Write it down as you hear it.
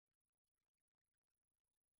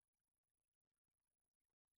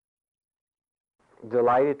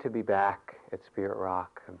Delighted to be back at Spirit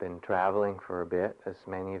Rock. I've been traveling for a bit, as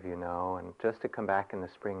many of you know, and just to come back in the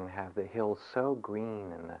spring and have the hills so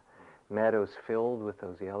green and the meadows filled with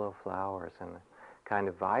those yellow flowers and the kind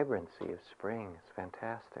of vibrancy of spring is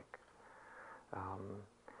fantastic.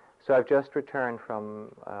 So I've just returned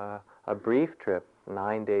from a brief trip,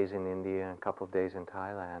 9 days in India and a couple of days in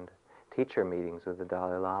Thailand, teacher meetings with the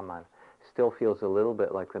Dalai Lama. Still feels a little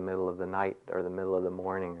bit like the middle of the night or the middle of the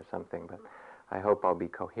morning or something, but I hope I'll be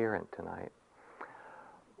coherent tonight.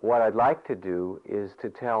 What I'd like to do is to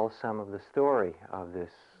tell some of the story of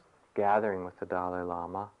this gathering with the Dalai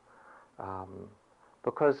Lama,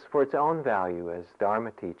 because for its own value as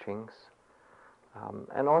Dharma teachings,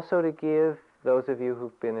 and also to give those of you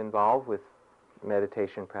who've been involved with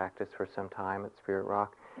meditation practice for some time at Spirit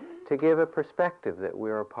Rock, to give a perspective that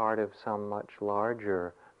we're a part of some much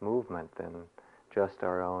larger movement than just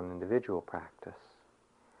our own individual practice.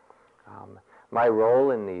 My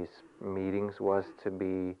role in these meetings was to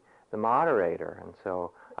be the moderator, and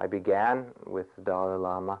so I began with the Dalai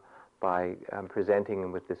Lama by presenting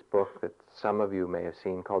him with this book that some of you may have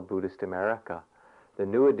seen called Buddhist America. The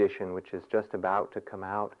new edition, which is just about to come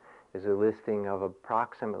out, is a listing of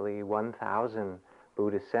approximately 1,000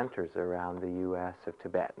 Buddhist centers around the U.S. of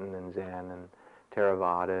Tibetan and Zen and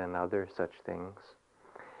Theravada and other such things.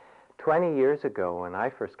 20 years ago, when I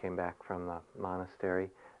first came back from the monastery,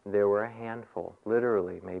 there were a handful,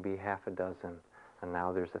 literally maybe half a dozen, and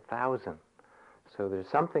now there's 1,000. So there's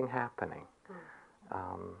something happening.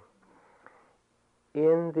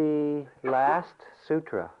 In the last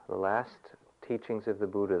sutra, the last teachings of the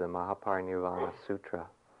Buddha, the Mahaparinirvana Sutra,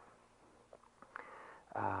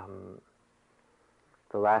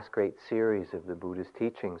 the last great series of the Buddha's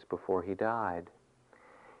teachings before he died,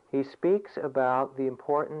 he speaks about the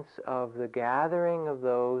importance of the gathering of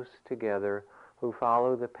those together who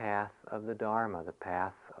follow the path of the Dharma, the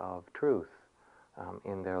path of truth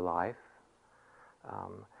in their life,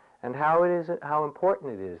 and how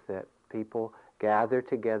important it is that people gather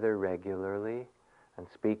together regularly and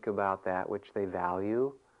speak about that which they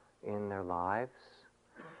value in their lives,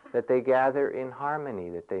 that they gather in harmony,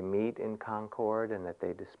 that they meet in concord and that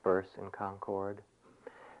they disperse in concord,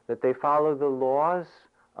 that they follow the laws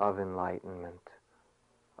of enlightenment,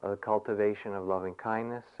 the cultivation of loving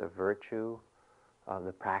kindness, of virtue, of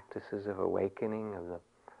the practices of awakening of the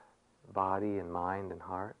body and mind and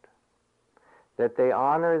heart, that they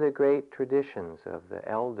honor the great traditions of the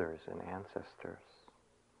elders and ancestors,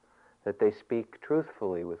 that they speak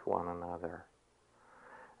truthfully with one another,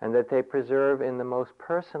 and that they preserve in the most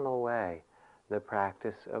personal way the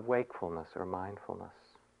practice of wakefulness or mindfulness,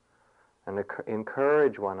 and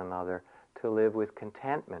encourage one another to live with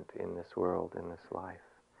contentment in this world, in this life.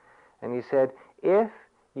 And he said, if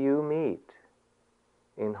you meet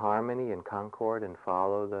in harmony and concord and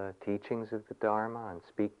follow the teachings of the Dharma and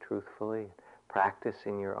speak truthfully, practice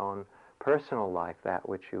in your own personal life that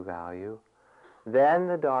which you value, then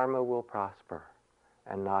the Dharma will prosper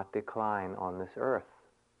and not decline on this earth.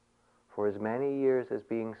 For as many years as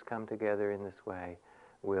beings come together in this way,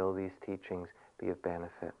 will these teachings be of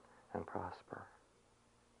benefit and prosper.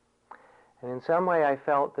 And in some way I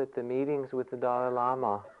felt that the meetings with the Dalai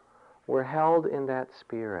Lama were held in that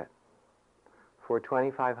spirit. For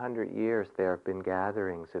 2,500 years there have been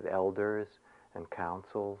gatherings of elders and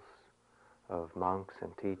councils, of monks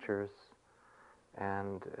and teachers,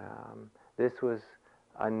 and this was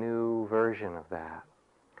a new version of that.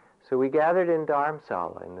 So we gathered in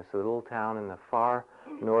Dharamsala, in this little town in the far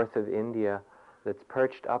north of India that's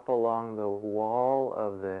perched up along the wall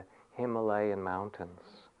of the Himalayan mountains.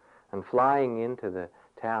 And flying into the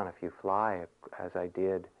town, if you fly, as I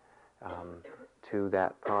did, to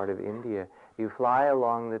that part of India, you fly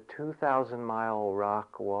along the 2,000-mile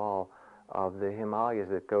rock wall of the Himalayas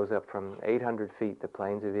that goes up from 800 feet, the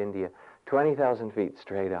plains of India, 20,000 feet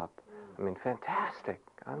straight up. I mean, fantastic,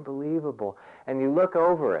 unbelievable. And you look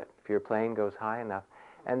over it, if your plane goes high enough,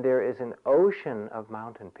 and there is an ocean of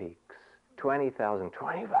mountain peaks, 20,000,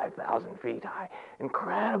 25,000 feet high,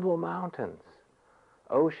 incredible mountains,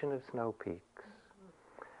 ocean of snow peaks.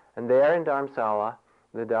 And there in Dharamsala,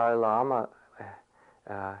 the Dalai Lama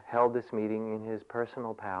held this meeting in his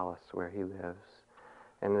personal palace where he lives.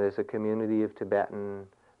 And there's a community of Tibetan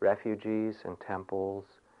refugees and temples,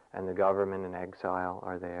 and the government in exile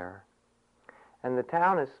are there. And the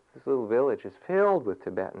town, this little village, is filled with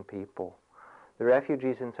Tibetan people. The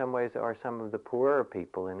refugees in some ways are some of the poorer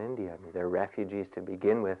people in India. I mean, they're refugees to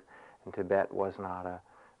begin with, and Tibet was not a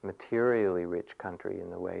materially rich country in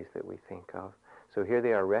the ways that we think of. So here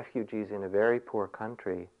they are, refugees in a very poor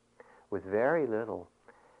country with very little,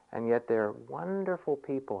 and yet they're wonderful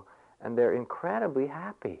people. and they're incredibly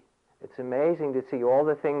happy. It's amazing to see all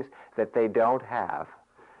the things that they don't have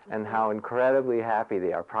and how incredibly happy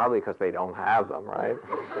they are, probably because they don't have them, right?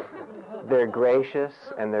 They're gracious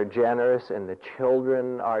and they're generous, and the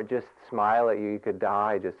children are just smile at you. You could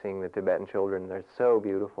die just seeing the Tibetan children. They're so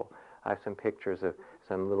beautiful. I have some pictures of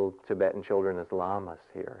some little Tibetan children as lamas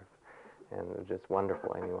here, and they're just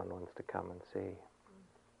wonderful. Anyone wants to come and see.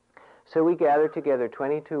 So we gathered together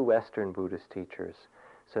 22 Western Buddhist teachers,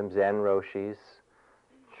 some Zen Roshis.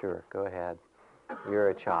 Sure, go ahead. You're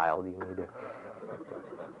a child. You need to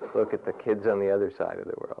look at the kids on the other side of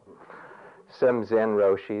the world. Some Zen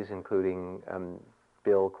Roshis, including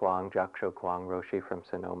Bill Kwong, Jaksho Kwong Roshi from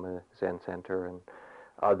Sonoma Zen Center, and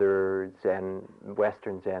other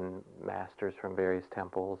Western Zen masters from various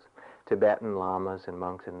temples, Tibetan lamas and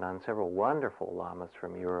monks and nuns, several wonderful lamas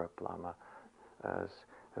from Europe,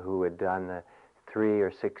 who had done the 3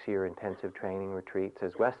 or 6 year intensive training retreats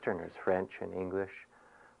as Westerners, French and English,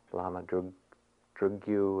 Lama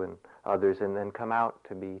Drugyu and others, and then come out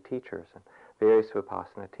to be teachers, and various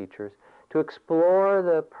Vipassana teachers, to explore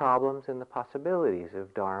the problems and the possibilities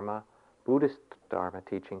of Dharma, Buddhist Dharma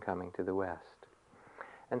teaching coming to the West.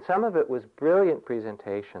 And some of it was brilliant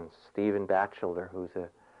presentations. Stephen Batchelder, who's a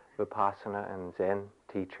Vipassana and Zen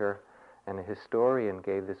teacher and a historian,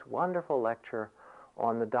 gave this wonderful lecture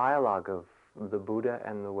on the dialogue of the Buddha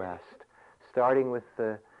and the West, starting with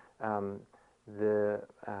the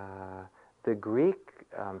Greek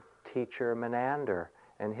teacher Menander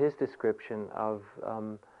and his description of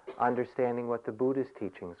understanding what the Buddha's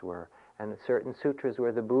teachings were, and certain sutras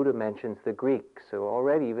where the Buddha mentions the Greek. So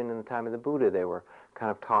already, even in the time of the Buddha, they were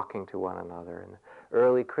kind of talking to one another. And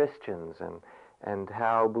early Christians, and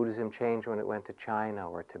how Buddhism changed when it went to China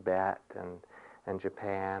or Tibet and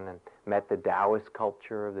Japan, and met the Taoist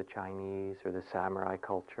culture of the Chinese or the samurai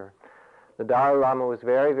culture. The Dalai Lama was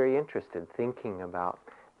very, very interested, thinking about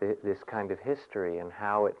this kind of history and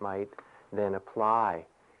how it might then apply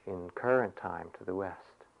in current time to the West.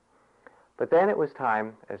 But then it was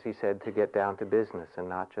time, as he said, to get down to business and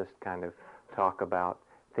not just kind of talk about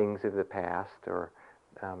things of the past or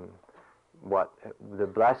what the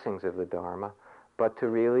blessings of the Dharma, but to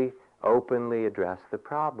really openly address the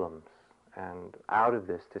problems, and out of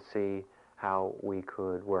this to see how we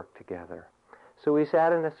could work together. So we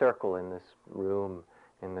sat in a circle in this room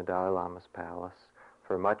in the Dalai Lama's palace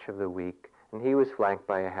for much of the week, and he was flanked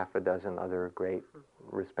by a half a dozen other great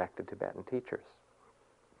respected Tibetan teachers.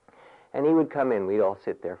 And he would come in, we'd all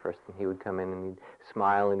sit there first, and he would come in and he'd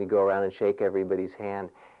smile and he'd go around and shake everybody's hand.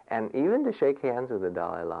 And even to shake hands with the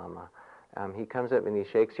Dalai Lama, he comes up and he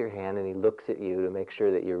shakes your hand and he looks at you to make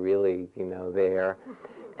sure that you're really, there.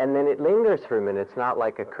 And then it lingers for a minute. It's not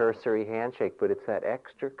like a cursory handshake, but it's that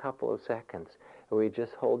extra couple of seconds where he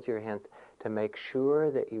just holds your hand to make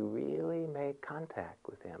sure that you really make contact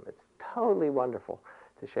with him. It's totally wonderful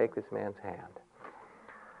to shake this man's hand.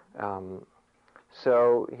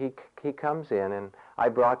 So he comes in, and I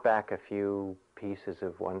brought back a few pieces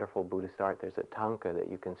of wonderful Buddhist art. There's a tanka that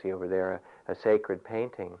you can see over there, a sacred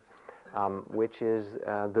painting, which is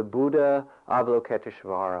the Buddha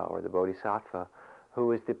Avalokiteshvara, or the Bodhisattva,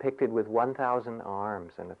 who is depicted with 1,000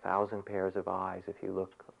 arms and 1,000 pairs of eyes. If you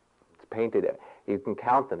look, it's painted, you can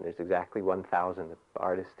count them. There's exactly 1,000 the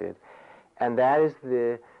artist did. And that is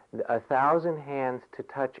 1,000 hands to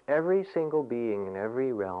touch every single being in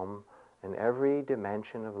every realm, in every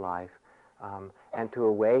dimension of life, and to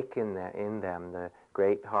awaken in them the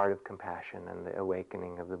great heart of compassion and the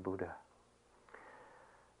awakening of the Buddha.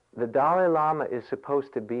 The Dalai Lama is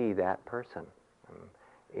supposed to be that person.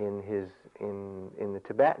 In the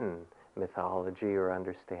Tibetan mythology or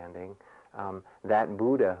understanding, that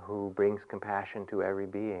Buddha who brings compassion to every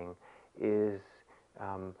being is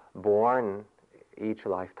born each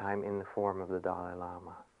lifetime in the form of the Dalai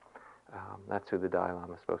Lama. That's who the Dalai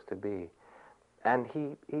Lama is supposed to be. And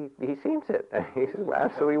he seems it. He's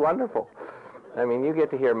absolutely wonderful. I mean, you get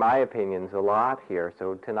to hear my opinions a lot here,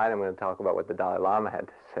 so tonight I'm going to talk about what the Dalai Lama had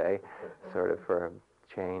to say, sort of for a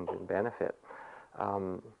change and benefit.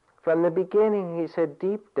 From the beginning, he said,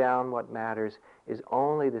 deep down what matters is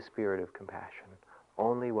only the spirit of compassion,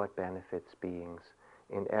 only what benefits beings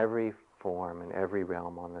in every form, in every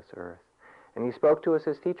realm on this earth. And he spoke to us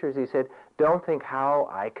as teachers. He said, don't think how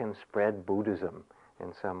I can spread Buddhism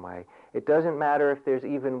in some way. It doesn't matter if there's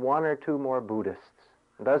even 1 or 2 more Buddhists.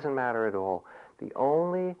 It doesn't matter at all. The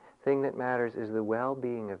only thing that matters is the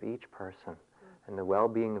well-being of each person and the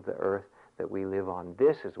well-being of the earth that we live on.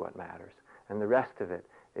 This is what matters. And the rest of it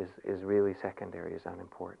is really secondary, is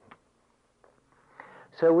unimportant.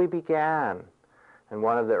 So we began. And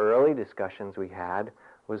one of the early discussions we had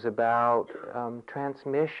was about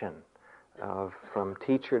transmission from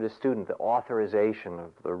teacher to student, the authorization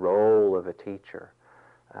of the role of a teacher.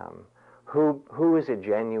 Who is a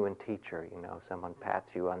genuine teacher? Someone pats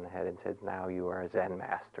you on the head and says, now you are a Zen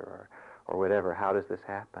master, or whatever. How does this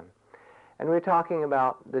happen? And we're talking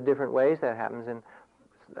about the different ways that happens. And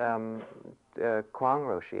Kwang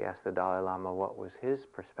Roshi asked the Dalai Lama what was his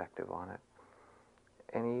perspective on it.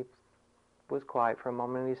 And he was quiet for a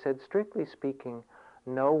moment, and he said, strictly speaking,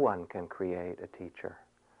 no one can create a teacher.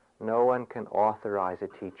 No one can authorize a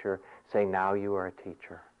teacher, say, now you are a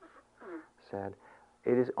teacher. Said,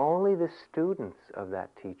 it is only the students of that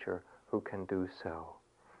teacher who can do so.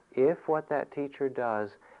 If what that teacher does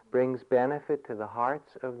brings benefit to the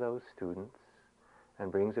hearts of those students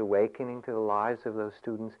and brings awakening to the lives of those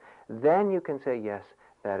students, then you can say, yes,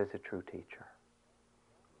 that is a true teacher.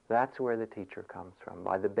 That's where the teacher comes from,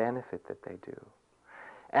 by the benefit that they do.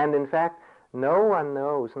 And in fact, no one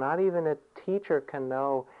knows, not even a teacher can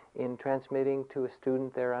know in transmitting to a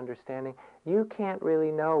student their understanding. You can't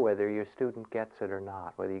really know whether your student gets it or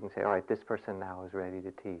not, whether you can say, all right, this person now is ready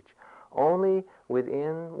to teach. Only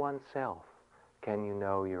within oneself can you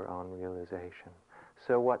know your own realization.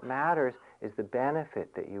 So what matters is the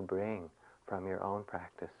benefit that you bring from your own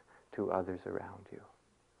practice to others around you.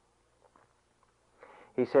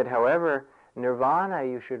 He said, however, nirvana,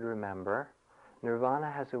 you should remember,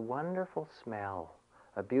 nirvana has a wonderful smell,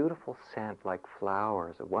 a beautiful scent like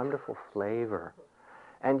flowers, a wonderful flavor.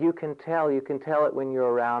 And you can tell it when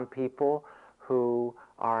you're around people who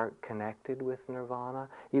are connected with nirvana.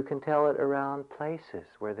 You can tell it around places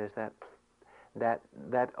where there's that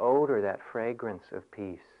odor, that fragrance of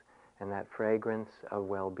peace, and that fragrance of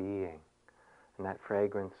well-being, and that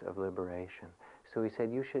fragrance of liberation. So he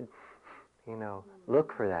said, you should,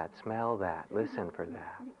 look for that, smell that, listen for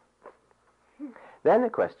that. Then the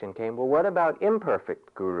question came, well, what about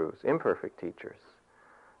imperfect gurus, imperfect teachers?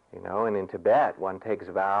 And in Tibet, one takes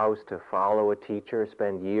vows to follow a teacher,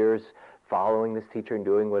 spend years following this teacher and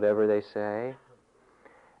doing whatever they say.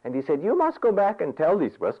 And he said, you must go back and tell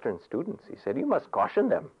these Western students. He said, you must caution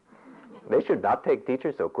them. They should not take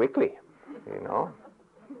teachers so quickly,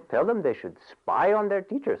 Tell them they should spy on their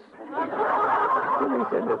teachers.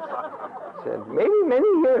 He said, maybe many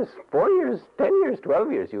years, 4 years, 10 years,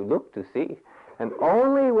 12 years, you look to see. And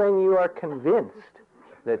only when you are convinced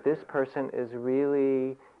that this person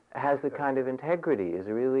has the kind of integrity, is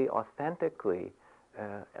really authentically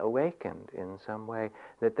awakened in some way,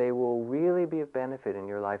 that they will really be of benefit in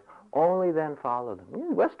your life, only then follow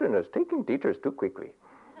them. Westerners taking teachers too quickly.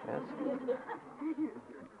 Yes.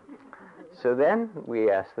 So then we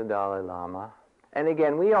asked the Dalai Lama, and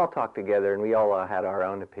again, we all talked together, and we all had our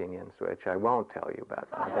own opinions, which I won't tell you about.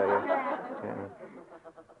 I'll tell you.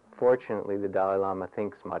 Fortunately, the Dalai Lama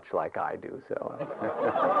thinks much like I do, so.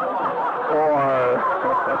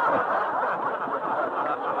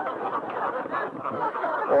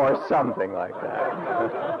 or something like that.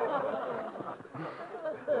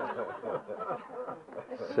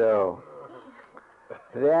 So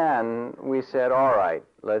then we said, all right,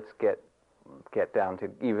 let's get down to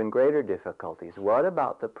even greater difficulties. What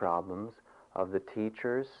about the problems of the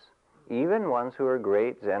teachers, even ones who are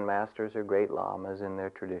great Zen masters or great lamas in their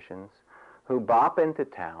traditions, who bop into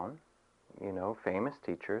town, famous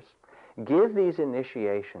teachers, give these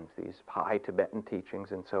initiations, these high Tibetan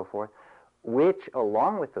teachings and so forth, which,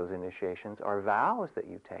 along with those initiations, are vows that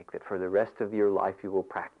you take, that for the rest of your life you will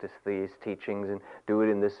practice these teachings and do it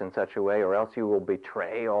in this and such a way, or else you will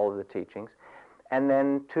betray all of the teachings. And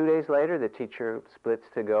then 2 days later, the teacher splits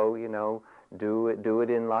to go, do it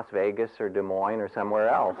in Las Vegas or Des Moines or somewhere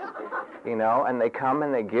else, and they come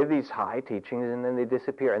and they give these high teachings and then they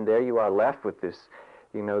disappear. And there you are left with this,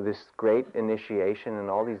 this great initiation and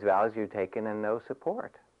all these vows you've taken and no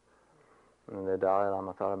support. And the Dalai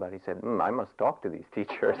Lama thought about it. He said, I must talk to these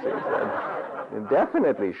teachers. He said, you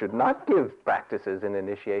definitely should not give practices and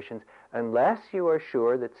initiations unless you are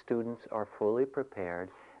sure that students are fully prepared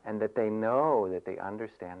and that they know, that they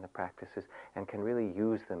understand the practices and can really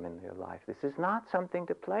use them in their life. This is not something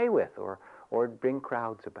to play with or bring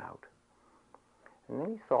crowds about. And then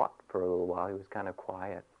he thought for a little while. He was kind of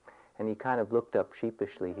quiet. And he kind of looked up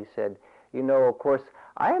sheepishly. He said, of course,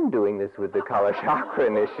 I am doing this with the Kalachakra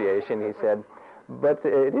initiation, he said, but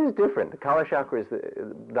it is different. The Kalachakra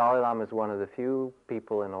the Dalai Lama is one of the few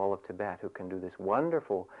people in all of Tibet who can do this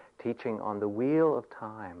wonderful teaching on the wheel of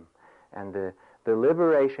time and the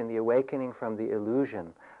liberation, the awakening from the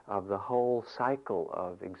illusion of the whole cycle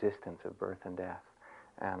of existence of birth and death.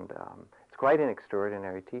 And it's quite an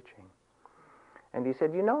extraordinary teaching. And he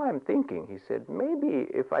said, I'm thinking, he said, maybe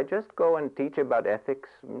if I just go and teach about ethics,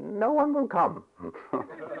 no one will come.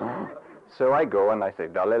 So I go and I say,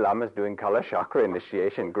 Dalai Lama's doing Kala Chakra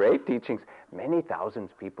initiation, great teachings. Many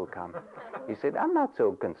thousands people come. He said, I'm not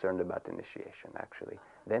so concerned about initiation, actually.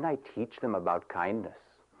 Then I teach them about kindness.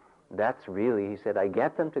 That's really, he said, I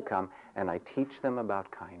get them to come and I teach them about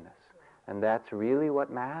kindness. And that's really what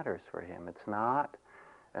matters for him. It's not,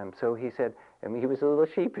 so he said, and he was a little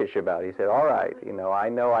sheepish about it. He said, all right, I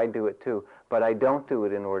know I do it too, but I don't do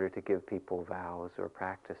it in order to give people vows or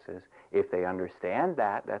practices. If they understand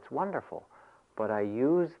that, that's wonderful. But I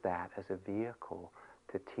use that as a vehicle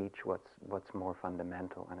to teach what's more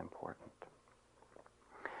fundamental and important.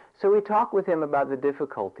 So we talk with him about the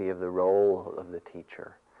difficulty of the role of the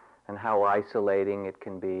teacher and how isolating it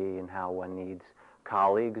can be and how one needs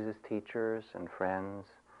colleagues as teachers and friends.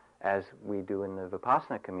 As we do in the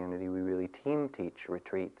Vipassana community, we really team teach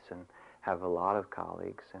retreats and have a lot of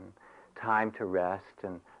colleagues and time to rest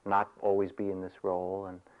and not always be in this role.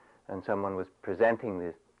 And someone was presenting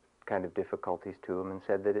this kind of difficulties to him and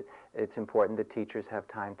said that it's important that teachers have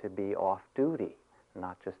time to be off duty,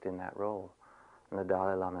 not just in that role. And the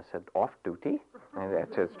Dalai Lama said, off duty? And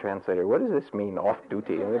that's his translator, what does this mean, off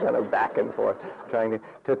duty? And they kind of back and forth,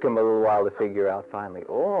 took him a little while to figure out finally,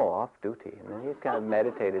 off duty. And then he kind of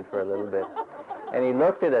meditated for a little bit. And he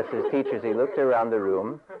looked at us as teachers, he looked around the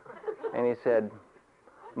room, and he said,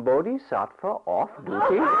 Bodhisattva off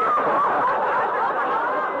duty?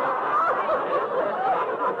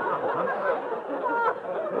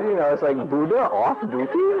 It's like Buddha off duty?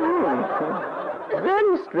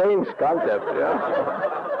 Very strange concept, yeah.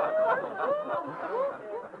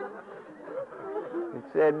 It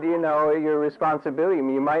said, your responsibility,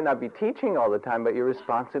 you might not be teaching all the time, but your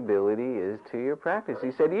responsibility is to your practice.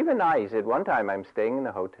 He said, he said, one time I'm staying in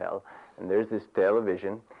a hotel, and there's this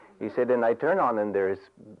television. He said, and I turn on, and there's,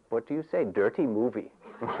 what do you say, dirty movie.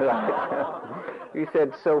 He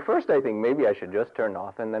said, so first I think maybe I should just turn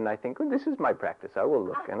off, and then I think, this is my practice, I will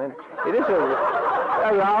look. And then it is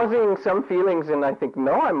arousing some feelings, and I think,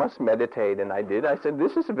 no, I must meditate, and I did. I said,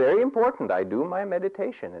 this is very important. I do my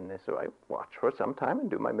meditation in this, so I watch for some time and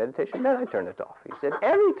do my meditation, then I turn it off. He said,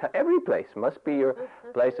 every place must be your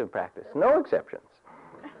place of practice, no exceptions.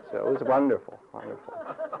 So it was wonderful, wonderful.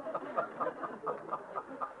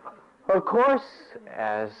 Of course,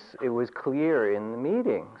 as it was clear in the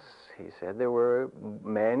meetings, he said there were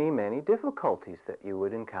many, many difficulties that you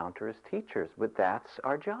would encounter as teachers, but that's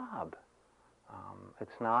our job.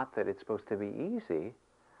 It's not that it's supposed to be easy,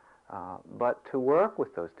 but to work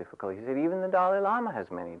with those difficulties. He said even the Dalai Lama has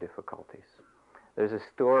many difficulties. There's a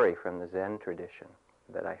story from the Zen tradition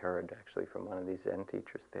that I heard actually from one of these Zen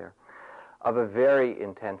teachers there of a very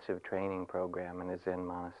intensive training program in a Zen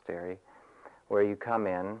monastery where you come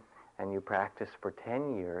in and you practice for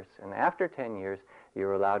 10 years, and after 10 years,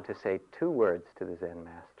 you're allowed to say 2 words to the Zen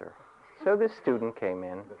master. So this student came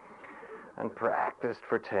in and practiced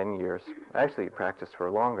for 10 years. Actually, he practiced for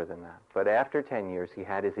longer than that. But after 10 years, he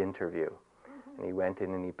had his interview. And he went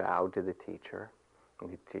in and he bowed to the teacher.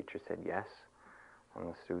 And the teacher said, yes. And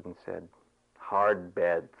the student said, hard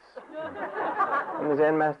beds. And the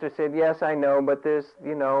Zen master said, yes, I know, but there's,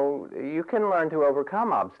 you can learn to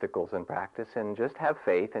overcome obstacles in practice and just have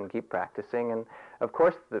faith and keep practicing. And, of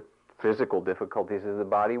course, the physical difficulties of the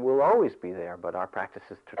body will always be there, but our practice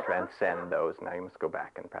is to transcend those. Now you must go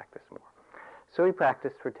back and practice more. So he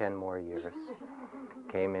practiced for 10 more years,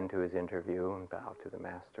 came into his interview and bowed to the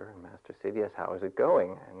master. And the master said, yes, how is it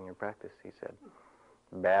going in your practice? He said,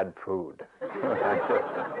 bad food.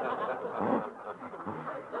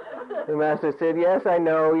 The master said, yes, I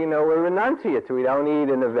know, we're renunciates. We don't eat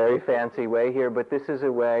in a very fancy way here, but this is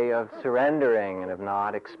a way of surrendering and of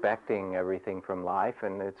not expecting everything from life,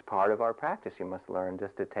 and it's part of our practice. You must learn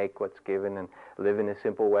just to take what's given and live in a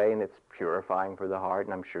simple way, and it's purifying for the heart,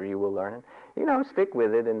 and I'm sure you will learn it. Stick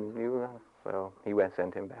with it, and so he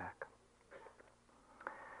sent him back.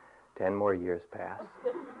 10 more years pass.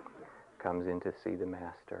 Comes in to see the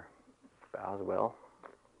master. Bows, well,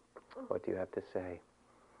 what do you have to say?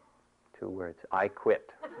 2 words, I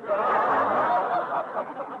quit.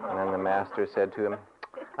 And then the master said to him,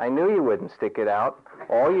 I knew you wouldn't stick it out.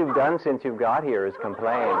 All you've done since you got here is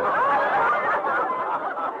complain.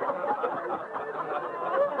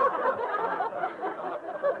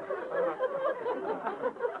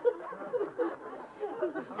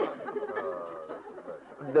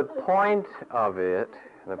 The point of it,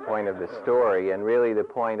 the point of the story, and really the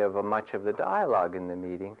point of much of the dialogue in the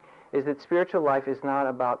meeting, is that spiritual life is not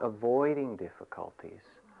about avoiding difficulties,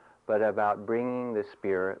 but about bringing the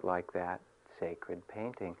spirit like that sacred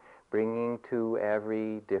painting, bringing to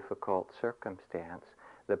every difficult circumstance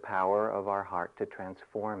the power of our heart to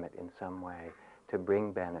transform it in some way, to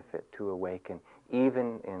bring benefit, to awaken,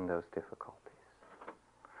 even in those difficulties.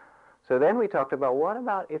 So then we talked about, what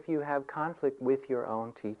about if you have conflict with your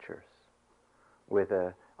own teachers, with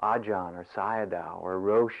a Ajahn or Sayadaw or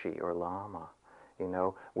Roshi or Lama,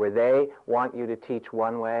 where they want you to teach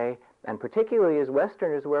one way, and particularly as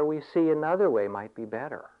Westerners, where we see another way might be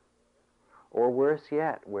better. Or worse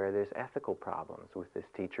yet, where there's ethical problems with this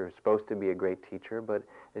teacher who's supposed to be a great teacher but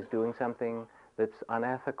is doing something that's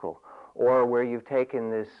unethical. Or where you've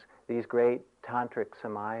taken these great tantric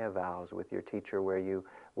samaya vows with your teacher where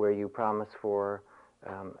you promise for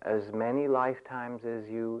as many lifetimes as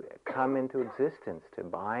you come into existence to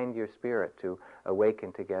bind your spirit, to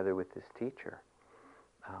awaken together with this teacher.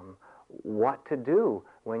 What to do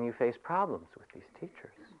when you face problems with these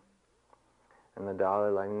teachers. And the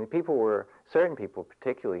Dalai Lama, certain people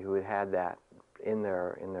particularly who had that in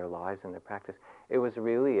their lives and their practice, it was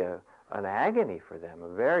really an agony for them,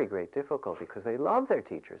 a very great difficulty, because they loved their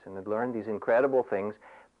teachers and had learned these incredible things.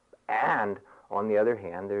 And on the other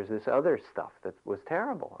hand, there's this other stuff that was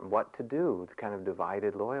terrible, and what to do, the kind of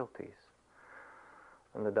divided loyalties.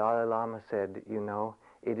 And the Dalai Lama said,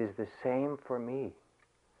 it is the same for me.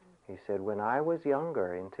 He said, when I was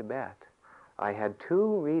younger in Tibet, I had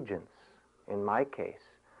two regents, in my case,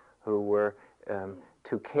 who were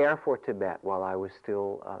to care for Tibet while I was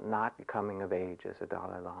still not coming of age as a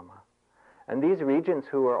Dalai Lama. And these regents,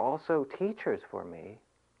 who were also teachers for me,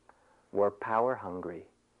 were power hungry,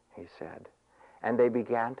 he said. And they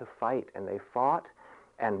began to fight, and they fought,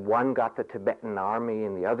 and one got the Tibetan army,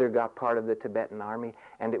 and the other got part of the Tibetan army,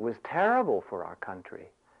 and it was terrible for our country.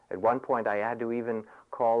 At one point, I had to even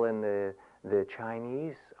call in the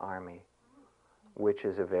Chinese army, which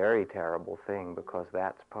is a very terrible thing, because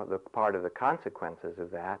that's part of the consequences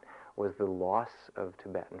of that was the loss of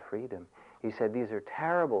Tibetan freedom. He said these are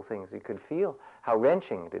terrible things. He could feel how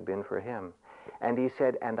wrenching it had been for him. And he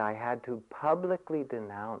said, and I had to publicly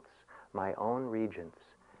denounce my own regents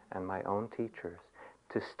and my own teachers,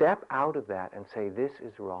 to step out of that and say, this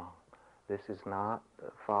is wrong. This is not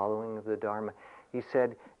following of the Dharma. He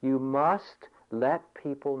said, you must let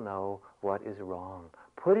people know what is wrong.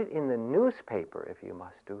 Put it in the newspaper if you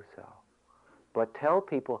must do so. But tell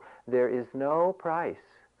people there is no price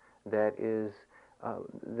that is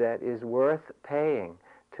worth paying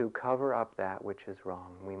to cover up that which is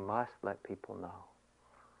wrong. We must let people know.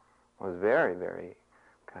 It was very, very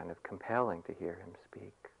kind of compelling to hear him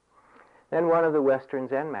speak. Then one of the Western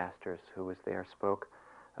Zen masters who was there spoke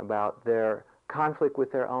about their conflict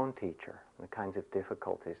with their own teacher, the kinds of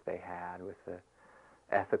difficulties they had with the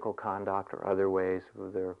ethical conduct or other ways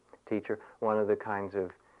with their teacher. One of the kinds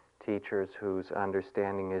of teachers whose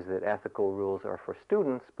understanding is that ethical rules are for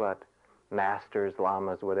students, but masters,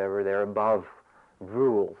 lamas, whatever, they're above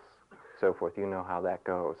rules, so forth. You know how that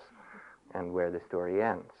goes and where the story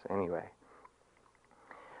ends. Anyway.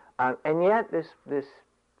 And yet this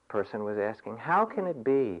person was asking, how can it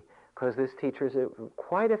be? Because this teacher is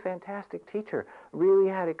quite a fantastic teacher, really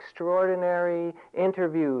had extraordinary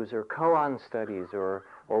interviews or koan studies or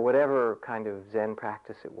whatever kind of Zen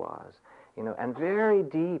practice it was, and very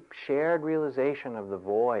deep shared realization of the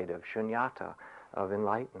void, of shunyata, of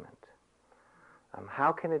enlightenment.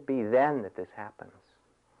 How can it be then that this happens?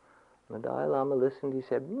 And the Dalai Lama listened. He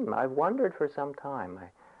said, I've wondered for some time.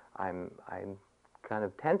 I'm kind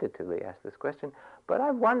of tentatively asked this question, but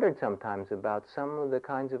I've wondered sometimes about some of the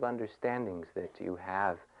kinds of understandings that you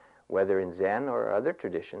have, whether in Zen or other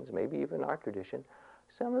traditions, maybe even our tradition,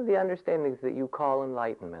 some of the understandings that you call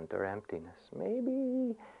enlightenment or emptiness.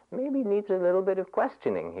 Maybe needs a little bit of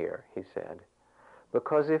questioning here, he said.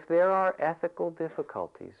 Because if there are ethical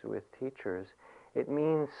difficulties with teachers, it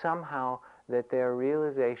means somehow that their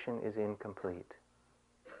realization is incomplete,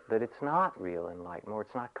 that it's not real enlightenment, or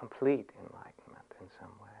it's not complete enlightenment in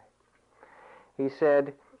some way. He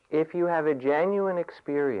said, if you have a genuine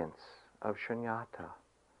experience of shunyata,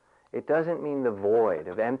 it doesn't mean the void,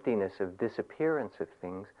 of emptiness, of disappearance of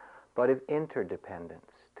things, but of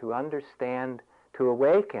interdependence. To understand, to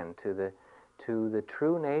awaken to the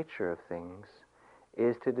true nature of things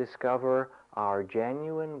is to discover our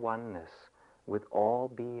genuine oneness with all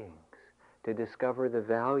beings, to discover the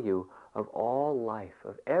value of all life,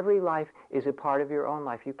 of every life is a part of your own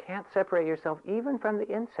life. You can't separate yourself even from the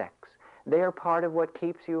insects. They are part of what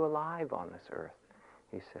keeps you alive on this earth,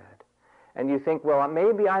 he said. And you think, well,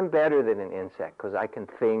 maybe I'm better than an insect because I can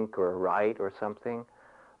think or write or something.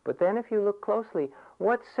 But then if you look closely,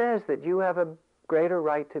 what says that you have a greater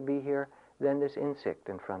right to be here than this insect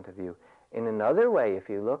in front of you? In another way, if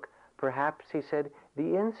you look, perhaps, he said,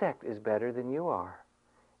 the insect is better than you are.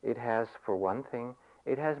 It has, for one thing,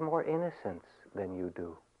 it has more innocence than you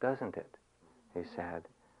do, doesn't it? he said.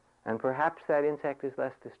 And perhaps that insect is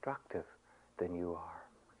less destructive than you are.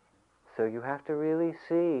 So you have to really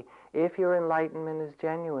see, if your enlightenment is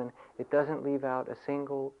genuine, it doesn't leave out a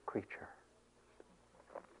single creature.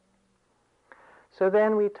 So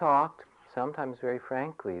then we talked, sometimes very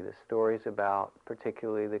frankly, the stories about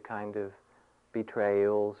particularly the kind of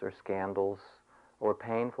betrayals or scandals or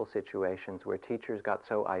painful situations where teachers got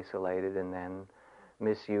so isolated and then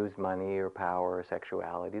misused money or power or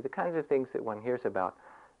sexuality, the kinds of things that one hears about,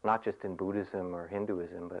 not just in Buddhism or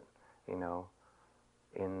Hinduism, but,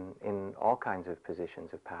 in all kinds of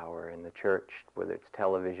positions of power in the church, whether it's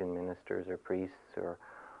television ministers or priests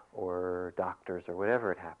or doctors or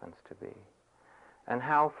whatever it happens to be. And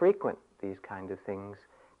how frequent these kind of things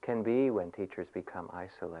can be when teachers become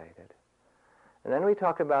isolated. And then we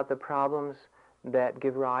talk about the problems that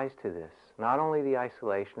give rise to this. Not only the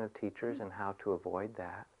isolation of teachers and how to avoid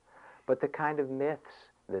that, but the kind of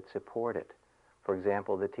myths that support it. For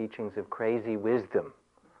example, the teachings of crazy wisdom.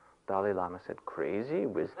 Dalai Lama said, crazy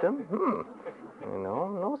wisdom?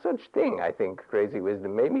 No such thing, I think, crazy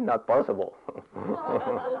wisdom. Maybe not possible.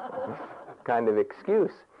 Kind of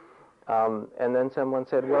excuse. And then someone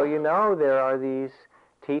said, well, there are these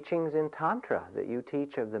teachings in Tantra that you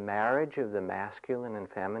teach of the marriage of the masculine and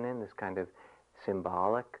feminine, this kind of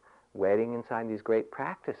symbolic wedding inside these great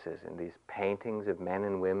practices and these paintings of men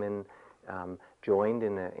and women joined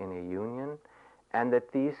in a union, and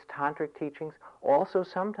that these tantric teachings also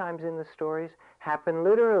sometimes in the stories happen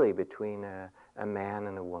literally between a man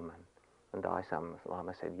and a woman. And Dalai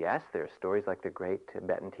Lama said, yes, there are stories like the great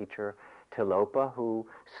Tibetan teacher Tilopa, who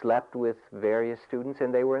slept with various students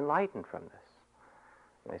and they were enlightened from this.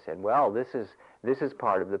 And they said, well, this is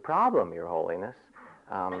part of the problem, Your Holiness.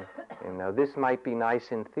 This might be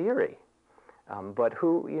nice in theory, but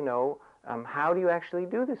how do you actually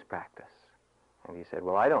do this practice? And he said,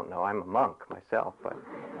 well, I don't know. I'm a monk myself. But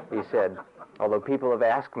he said, although people have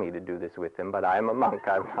asked me to do this with them, but I'm a monk.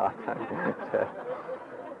 I'm not.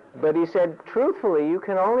 But he said, truthfully, you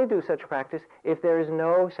can only do such practice if there is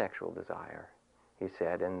no sexual desire, he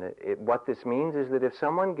said. And what this means is that if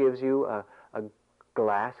someone gives you a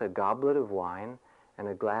goblet of wine and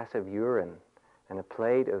a glass of urine and a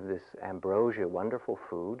plate of this ambrosia, wonderful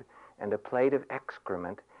food, and a plate of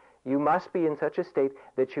excrement, you must be in such a state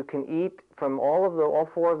that you can eat from all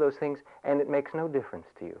four of those things, and it makes no difference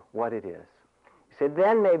to you what it is. He said,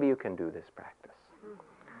 then maybe you can do this practice.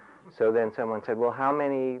 So then someone said, well, how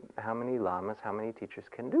many lamas, how many teachers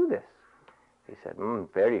can do this? He said,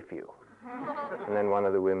 very few. And then one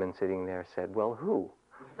of the women sitting there said, well, who?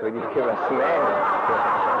 Could you give us names?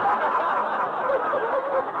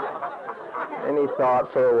 And he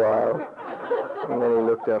thought for a while, and then he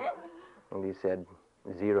looked up and he said,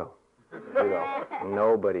 zero.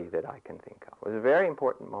 Nobody that I can think of. It was a very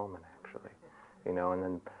important moment, actually. And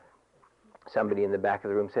then somebody in the back of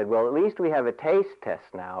the room said, well, at least we have a taste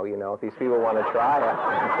test now, if these people want to try it.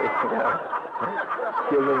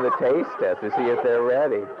 Give them the taste test to see if they're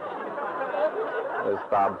ready. It was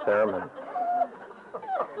Bob Thurman.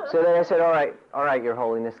 So then I said, all right, Your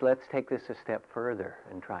Holiness, let's take this a step further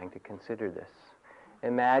in trying to consider this.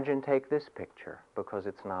 Take this picture, because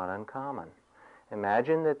it's not uncommon.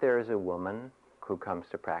 Imagine that there is a woman who comes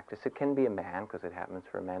to practice. It can be a man, because it happens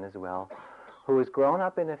for men as well, who has grown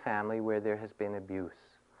up in a family where there has been abuse,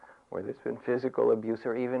 where there's been physical abuse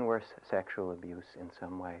or even worse, sexual abuse in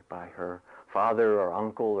some way by her father or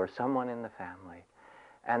uncle or someone in the family.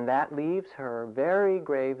 And that leaves her very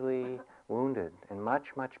gravely wounded in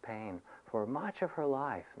much, much pain for much of her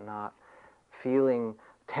life, not feeling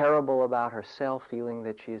terrible about herself, feeling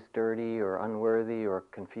that she is dirty or unworthy or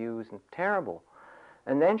confused and terrible.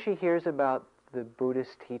 And then she hears about the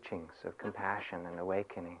Buddhist teachings of compassion and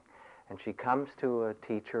awakening. And she comes to a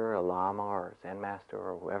teacher, a lama or a Zen master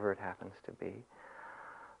or whoever it happens to be.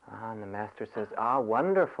 And the master says,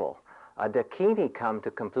 wonderful. A dakini come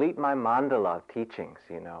to complete my mandala of teachings,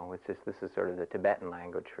 this is sort of the Tibetan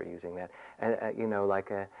language for using that.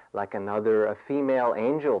 Like a female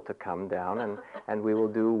angel to come down and we will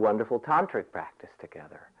do wonderful tantric practice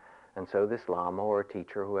together. And so this lama or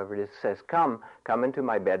teacher, whoever it is, says, come into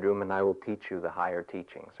my bedroom and I will teach you the higher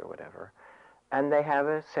teachings or whatever. And they have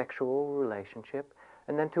a sexual relationship.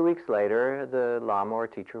 And then 2 weeks later, the lama or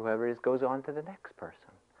teacher, whoever it is, goes on to the next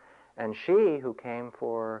person. And she, who came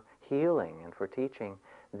for healing and for teaching,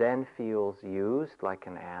 then feels used like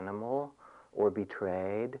an animal or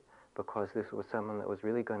betrayed because this was someone that was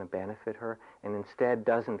really going to benefit her and instead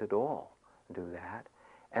doesn't at all do that.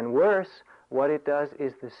 And worse, what it does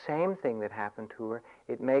is the same thing that happened to her.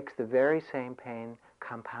 It makes the very same pain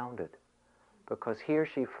compounded, because here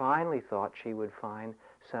she finally thought she would find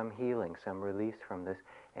some healing, some release from this,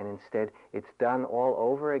 and instead it's done all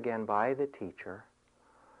over again by the teacher,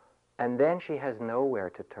 and then she has nowhere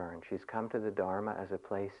to turn. She's come to the Dharma as a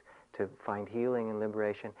place to find healing and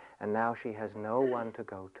liberation, and now she has no one to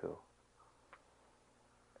go to.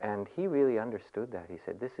 And he really understood that. He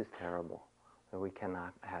said, this is terrible, that we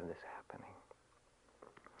cannot have this happening.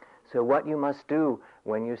 So what you must do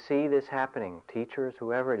when you see this happening, teachers,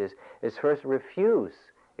 whoever it is first refuse.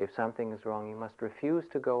 If something is wrong, you must refuse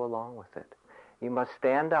to go along with it. You must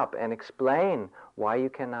stand up and explain why you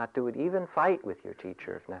cannot do it, even fight with your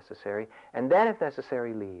teacher if necessary, and then if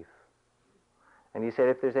necessary, leave. And he said,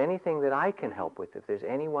 if there's anything that I can help with, if there's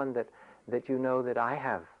anyone that you know that I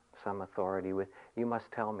have some authority with, you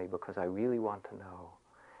must tell me, because I really want to know.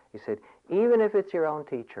 He said, even if it's your own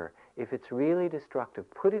teacher, if it's really destructive,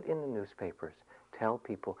 put it in the newspapers. Tell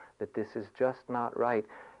people that this is just not right.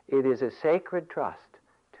 It is a sacred trust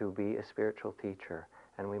to be a spiritual teacher,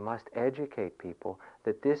 and we must educate people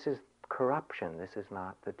that this is corruption. This is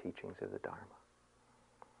not the teachings of the Dharma.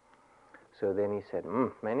 So then he said,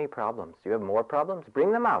 many problems. Do you have more problems?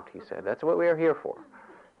 Bring them out, he said. That's what we are here for.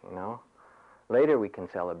 You know, later we can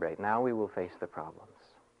celebrate. Now we will face the problems.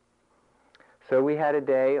 So we had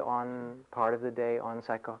part of the day on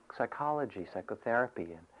psychology, psychotherapy,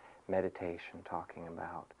 and meditation, talking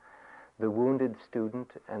about the wounded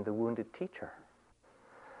student and the wounded teacher.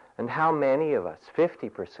 And how many of us,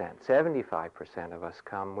 50%, 75% of us,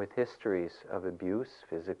 come with histories of abuse,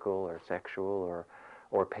 physical or sexual,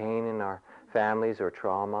 or pain in our families, or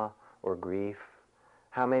trauma, or grief.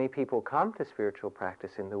 How many people come to spiritual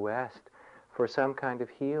practice in the West for some kind of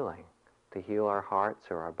healing, to heal our hearts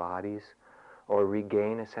or our bodies, or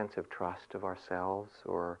regain a sense of trust of ourselves,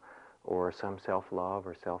 or some self-love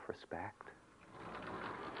or self-respect.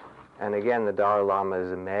 And again, the Dalai Lama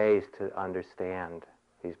is amazed to understand.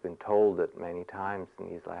 He's been told it many times in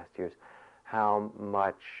these last years, how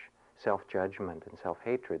much self-judgment and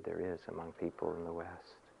self-hatred there is among people in the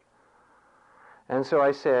West. And so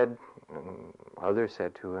I said, others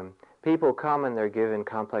said to him, people come and they're given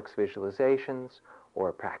complex visualizations,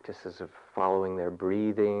 or practices of following their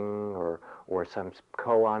breathing, or some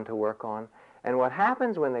koan to work on. And what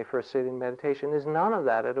happens when they first sit in meditation is none of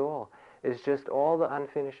that at all. It's just all the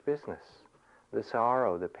unfinished business, the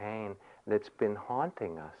sorrow, the pain that's been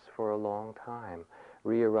haunting us for a long time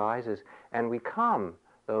re-arises. And we come,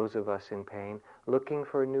 those of us in pain, looking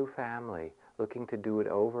for a new family, looking to do it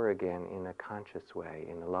over again in a conscious way,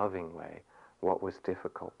 in a loving way, what was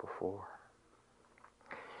difficult before.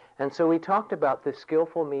 And so we talked about the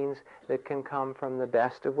skillful means that can come from the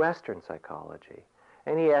best of Western psychology.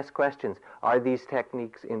 And he asked questions, are these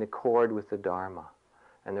techniques in accord with the Dharma?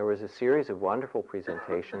 And there was a series of wonderful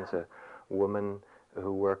presentations. A woman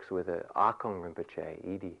who works with Akong Rinpoche,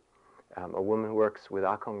 Edie, a woman who works with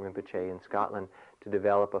Akong Rinpoche in Scotland to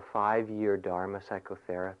develop a 5-year Dharma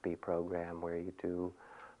psychotherapy program where you do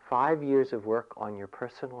 5 years of work on your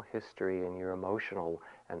personal history and your emotional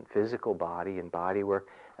and physical body and body work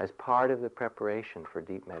as part of the preparation for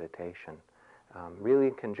deep meditation, really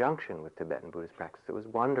in conjunction with Tibetan Buddhist practice. It was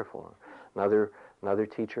wonderful. Another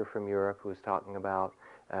teacher from Europe who was talking about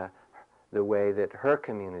the way that her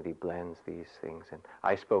community blends these things. And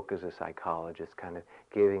I spoke as a psychologist, kind of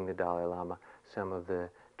giving the Dalai Lama some of the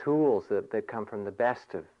tools that come from the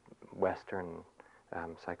best of Western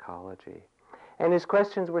psychology. And his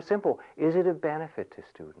questions were simple. Is it of benefit to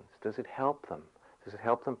students? Does it help them? Does it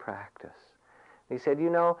help them practice? He said, you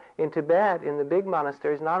know, in Tibet, in the big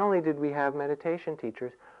monasteries, not only did we have meditation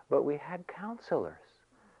teachers, but we had counselors.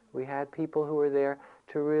 We had people who were there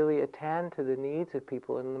to really attend to the needs of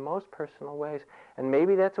people in the most personal ways. And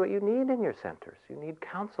maybe that's what you need in your centers. You need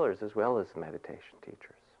counselors as well as meditation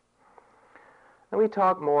teachers. And we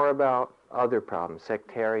talk more about other problems,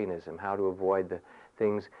 sectarianism, how to avoid the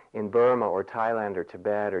things in Burma or Thailand or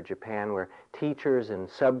Tibet or Japan where teachers and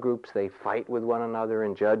subgroups, they fight with one another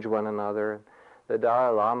and judge one another. The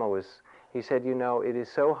Dalai Lama he said, you know, it is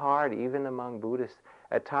so hard even among Buddhists.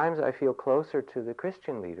 At times I feel closer to the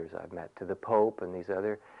Christian leaders I've met, to the Pope and these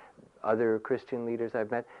other Christian leaders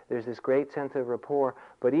I've met. There's this great sense of rapport.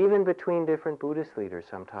 But even between different Buddhist leaders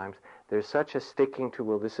sometimes, there's such a sticking to,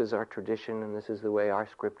 well, this is our tradition and this is the way our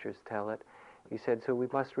scriptures tell it. He said, so we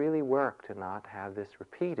must really work to not have this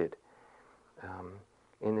repeated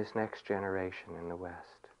in this next generation in the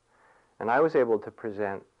West. And I was able to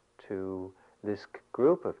present to this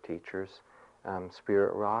group of teachers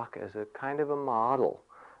Spirit Rock as a kind of a model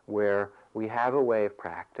where we have a way of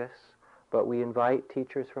practice, but we invite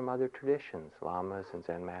teachers from other traditions, lamas and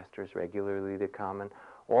Zen masters, regularly to come and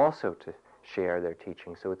also to share their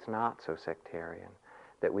teaching, so it's not so sectarian.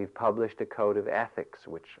 that we've published a code of ethics,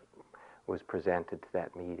 which was presented to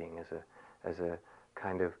that meeting as a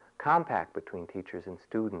kind of compact between teachers and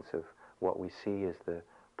students of what we see as the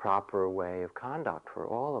proper way of conduct for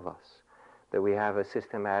all of us, that we have a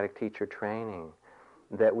systematic teacher training,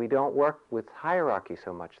 that we don't work with hierarchy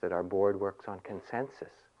so much, that our board works on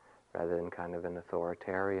consensus rather than kind of an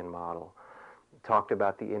authoritarian model. Talked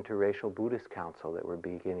about the interracial Buddhist council, that we're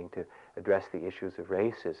beginning to address the issues of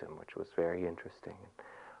racism, which was very interesting. And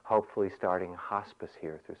hopefully starting a hospice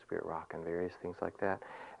here through Spirit Rock and various things like that.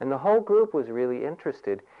 And the whole group was really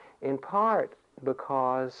interested, in part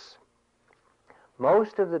because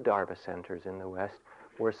most of the Dharma centers in the West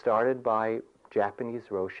were started by Japanese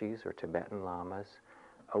roshis or Tibetan lamas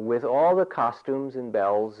with all the costumes and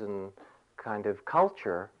bells and kind of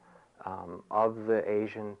culture of the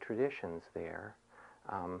Asian traditions there.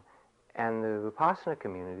 And the Vipassana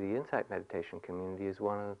community, the insight meditation community, is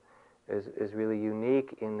really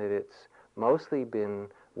unique in that it's mostly been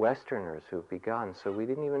Westerners who've begun, so we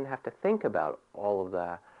didn't even have to think about all of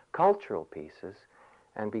the cultural pieces,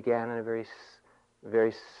 and began in a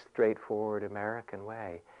very straightforward American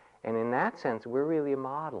way. And in that sense, we're really a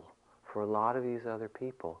model for a lot of these other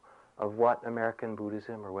people of what American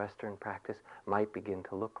Buddhism or Western practice might begin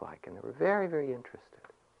to look like. And they were very, very interested.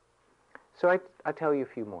 So I tell you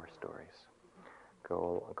a few more stories.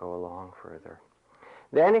 Go along further.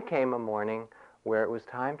 Then it came a morning where it was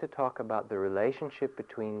time to talk about the relationship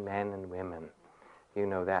between men and women. You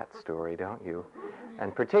know that story, don't you?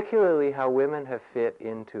 And particularly how women have fit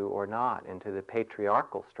into or not into the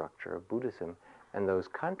patriarchal structure of Buddhism and those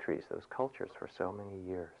countries, those cultures for so many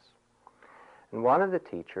years. And one of the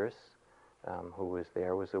teachers who was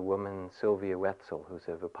there was a woman, Sylvia Wetzel, who's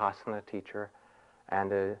a Vipassana teacher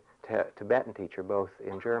and a Tibetan teacher, both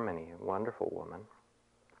in Germany, a wonderful woman.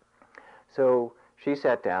 So she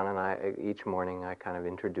sat down, and each morning I kind of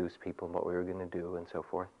introduced people what we were going to do and so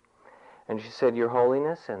forth. And she said, "Your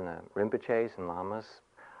Holiness and the Rinpoches and Lamas,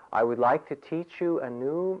 I would like to teach you a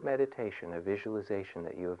new meditation, a visualization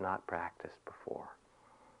that you have not practiced before."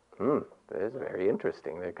 That is very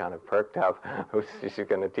interesting. They kind of perked up. She's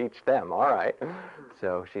going to teach them. All right.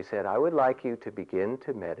 So she said, "I would like you to begin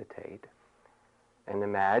to meditate and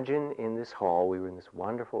imagine in this hall," we were in this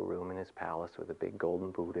wonderful room in his palace with a big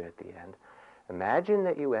golden Buddha at the end. "Imagine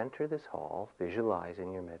that you enter this hall, visualize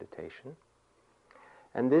in your meditation,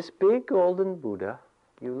 and this big golden Buddha,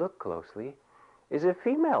 you look closely, is a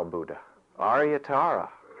female Buddha, Aryatara."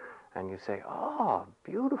 And you say, "Oh,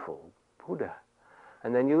 beautiful Buddha."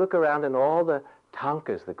 And then you look around and all the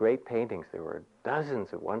tankas, the great paintings, there were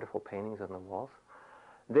dozens of wonderful paintings on the walls.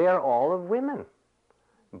 They are all of women.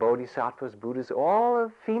 Bodhisattvas, Buddhas, all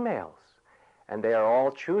of females. And they are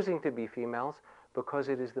all choosing to be females because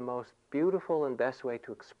it is the most beautiful and best way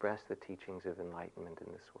to express the teachings of enlightenment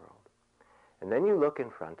in this world. And then you look in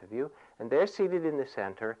front of you, and there seated in the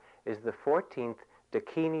center is the 14th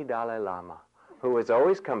Dakini Dalai Lama, who has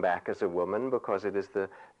always come back as a woman because it is the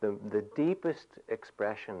deepest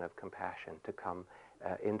expression of compassion to come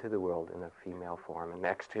into the world in a female form. And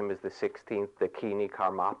next to him is the 16th Dakini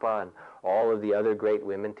Karmapa and all of the other great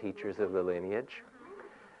women teachers of the lineage.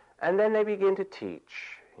 And then they begin to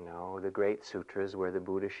teach, the great sutras where the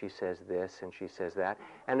Buddha, she says this and she says that.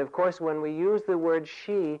 And of course, when we use the word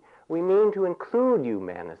she, we mean to include you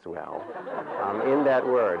men as well in that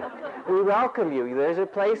word. We welcome you. There's a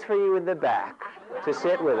place for you in the back to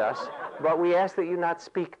sit with us, but we ask that you not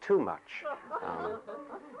speak too much.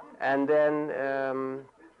 And then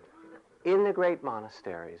in the great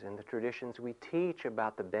monasteries, in the traditions, we teach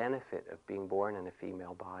about the benefit of being born in a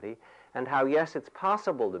female body and how, yes, it's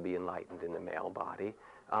possible to be enlightened in the male body,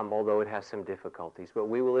 although it has some difficulties, but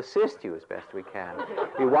we will assist you as best we can.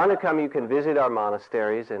 If you want to come, you can visit our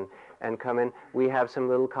monasteries and come in. We have some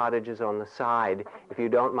little cottages on the side, if you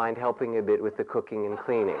don't mind helping a bit with the cooking and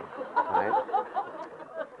cleaning. Right?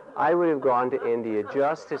 I would have gone to India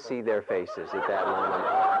just to see their faces at that moment.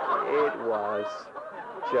 It was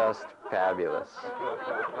just fabulous.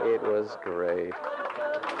 It was great.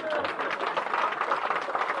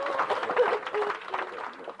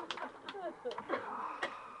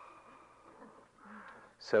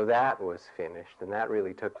 So that was finished, and that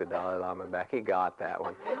really took the Dalai Lama back. He got that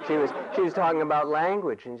one. She was talking about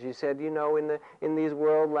language, and she said, in these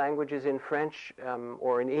world languages, in French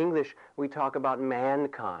or in English, we talk about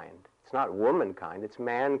mankind. It's not womankind, it's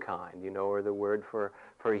mankind, or the word for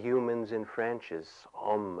humans in French is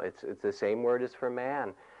homme. It's the same word as for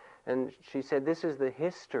man. And she said, this is the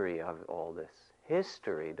history of all this.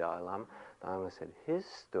 History, Dalai Lama. Dalai Lama said, his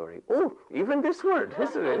story. Oh, even this word,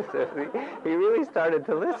 history. He really started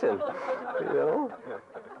to listen,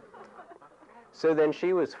 So then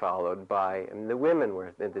she was followed by, and the women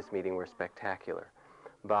were at this meeting were spectacular,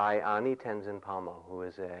 by Ani Tenzin Palmo, who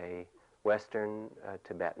is a Western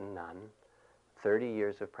Tibetan nun, 30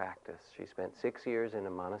 years of practice. She spent 6 years in a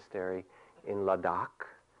monastery in Ladakh,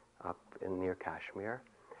 up near Kashmir,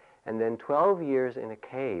 and then 12 years in a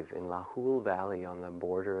cave in Lahul Valley on the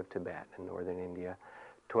border of Tibet in northern India.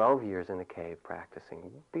 12 years in a cave practicing.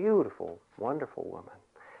 Beautiful, wonderful woman.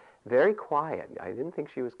 Very quiet. I didn't think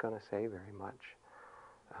she was going to say very much.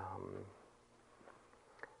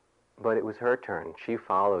 But it was her turn. She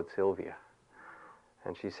followed Sylvia.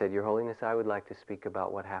 And she said, Your Holiness, I would like to speak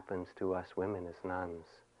about what happens to us women as nuns.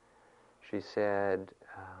 She said,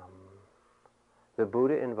 the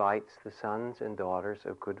Buddha invites the sons and daughters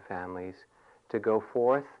of good families to go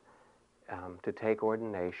forth to take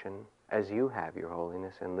ordination as you have, Your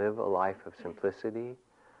Holiness, and live a life of simplicity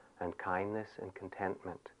and kindness and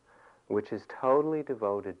contentment, which is totally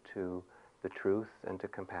devoted to the truth and to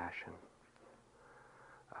compassion.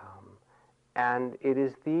 And it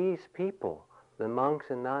is these people, the monks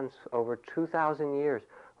and nuns over 2,000 years,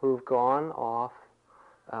 who've gone off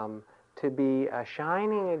to be a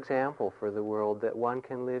shining example for the world that one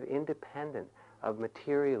can live independent of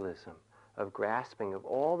materialism, of grasping, of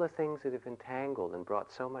all the things that have entangled and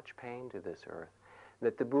brought so much pain to this earth,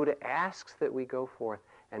 that the Buddha asks that we go forth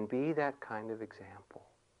and be that kind of example.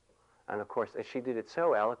 And of course, she did it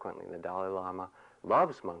so eloquently. The Dalai Lama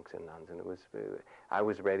loves monks and nuns, and I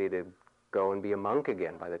was ready to go and be a monk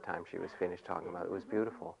again by the time she was finished talking about it. It was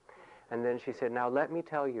beautiful. And then she said, now let me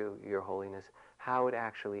tell you, Your Holiness, how it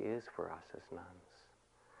actually is for us as nuns.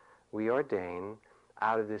 We ordain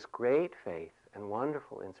out of this great faith and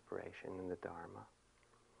wonderful inspiration in the Dharma.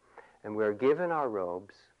 And we're given our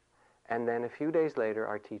robes, and then a few days later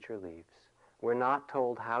our teacher leaves. We're not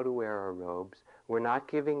told how to wear our robes. We're not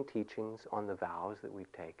giving teachings on the vows that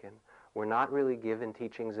we've taken. We're not really given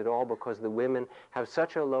teachings at all because the women have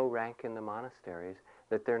such a low rank in the monasteries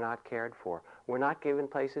that they're not cared for. We're not given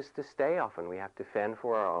places to stay often. We have to fend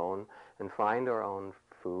for our own and find our own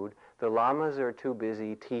food. The lamas are too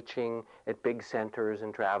busy teaching at big centers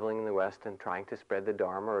and traveling in the West and trying to spread the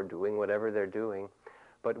Dharma or doing whatever they're doing.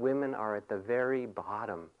 But women are at the very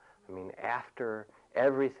bottom, after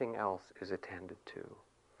everything else is attended to.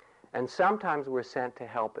 And sometimes we're sent to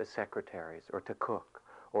help as secretaries or to cook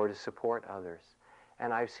or to support others.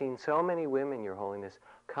 And I've seen so many women, Your Holiness,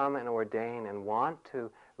 come and ordain and want to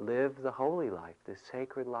live the holy life, this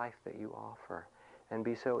sacred life that you offer, and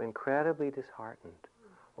be so incredibly disheartened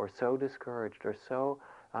or so discouraged or so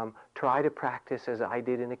try to practice as I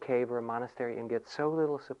did in a cave or a monastery and get so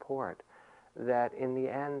little support that in the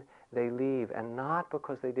end they leave, and not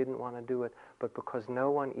because they didn't want to do it, but because no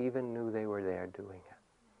one even knew they were there doing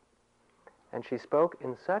it. And she spoke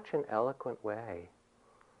in such an eloquent way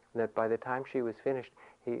that by the time she was finished,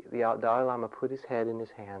 the Dalai Lama put his head in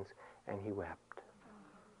his hands and he wept.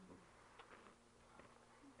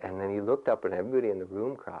 And then he looked up, and everybody in the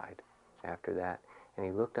room cried after that. And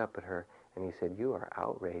he looked up at her and he said, "You are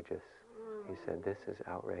outrageous." He said, "This is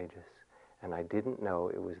outrageous. And I didn't know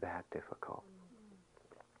it was that difficult."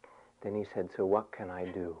 Then he said, "So what can I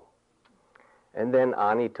do?" And then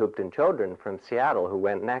Ani Thupten Chodron from Seattle, who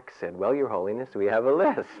went next, said, "Well, Your Holiness, we have a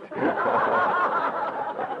list."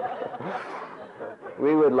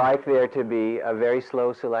 We would like there to be a very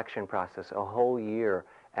slow selection process, a whole year,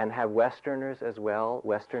 and have Westerners as well,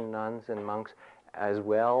 Western nuns and monks, as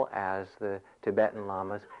well as the Tibetan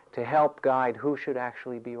lamas, to help guide who should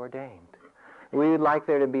actually be ordained. We would like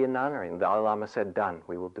there to be a nunnery. And the Dalai Lama said, "Done,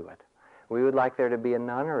 we will do it." We would like there to be a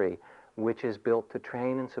nunnery which is built to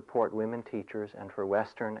train and support women teachers and for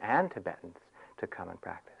Western and Tibetans to come and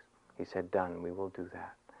practice. He said, "Done, we will do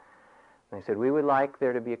that." And he said, "We would like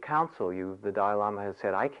there to be a council." The Dalai Lama has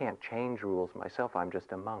said, "I can't change rules myself. I'm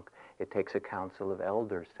just a monk. It takes a council of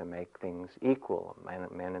elders to make things equal.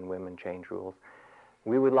 Men and women change rules."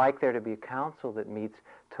 We would like there to be a council that meets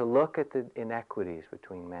to look at the inequities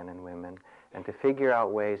between men and women and to figure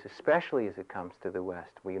out ways, especially as it comes to the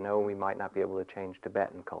West. We know we might not be able to change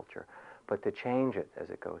Tibetan culture, but to change it as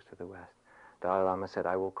it goes to the West. Dalai Lama said,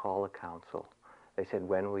 "I will call a council." They said,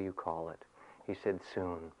 "When will you call it?" He said,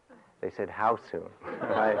 "Soon." They said, "How soon?"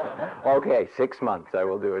 Okay, 6 months. I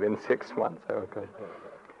will do it in 6 months. Okay.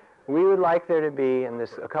 We would like there to be, and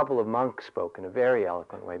a couple of monks spoke in a very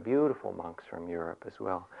eloquent way, beautiful monks from Europe as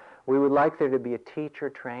well. We would like there to be a teacher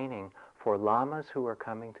training for lamas who are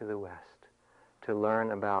coming to the West to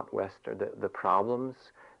learn about the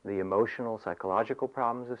problems, the emotional, psychological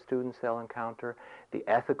problems of students they'll encounter, the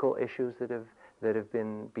ethical issues that have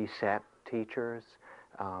been beset teachers,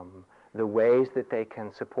 the ways that they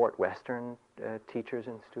can support Western teachers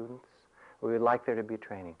and students. We would like there to be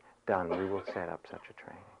training. Done. We will set up such a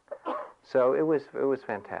training. So it was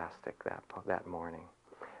fantastic that morning.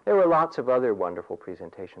 There were lots of other wonderful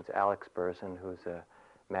presentations. Alex Burson, who's a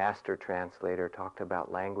master translator, talked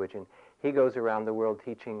about language, and he goes around the world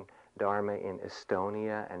teaching Dharma in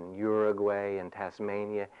Estonia and Uruguay and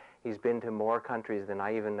Tasmania. He's been to more countries than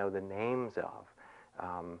I even know the names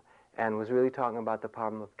of, and was really talking about the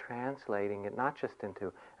problem of translating it not just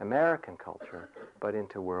into American culture, but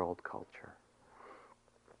into world culture.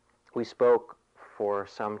 We spoke for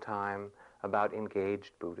some time about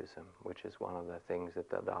engaged Buddhism, which is one of the things that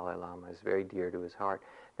the Dalai Lama is very dear to his heart,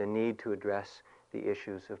 the need to address the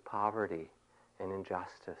issues of poverty and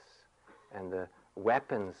injustice and the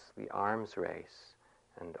weapons, the arms race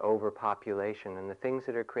and overpopulation and the things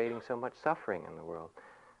that are creating so much suffering in the world.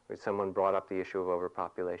 When someone brought up the issue of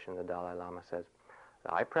overpopulation, the Dalai Lama says,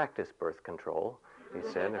 I practice birth control. He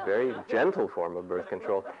said, a very gentle form of birth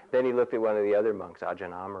control. Then he looked at one of the other monks,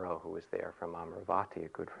 Ajahn Amaro, who was there from Amaravati, a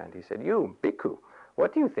good friend. He said, you, bhikkhu,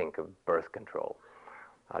 what do you think of birth control?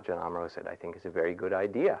 Ajahn Amaro said, I think it's a very good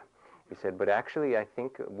idea. He said, but actually I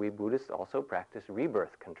think we Buddhists also practice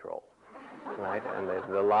rebirth control. Right? And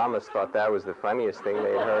the Lamas thought that was the funniest thing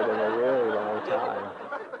they'd heard in a really long time.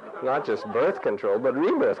 Not just birth control, but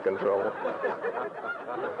rebirth control.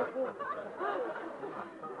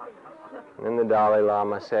 And the Dalai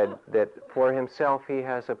Lama said that for himself he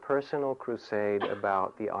has a personal crusade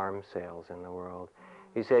about the arms sales in the world.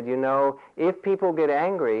 He said, you know, if people get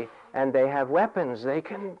angry and they have weapons, they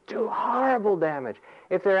can do horrible damage.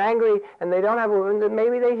 If they're angry and they don't have a weapon,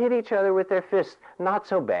 maybe they hit each other with their fists. Not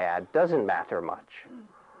so bad. Doesn't matter much.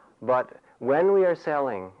 But when we are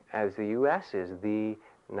selling, as the U.S. is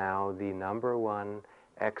now the number one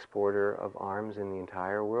exporter of arms in the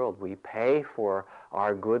entire world. We pay for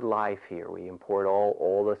our good life here. We import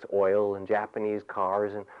all this oil and Japanese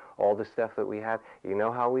cars and all the stuff that we have. You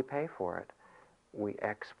know how we pay for it? We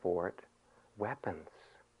export weapons.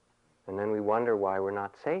 And then we wonder why we're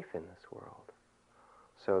not safe in this world.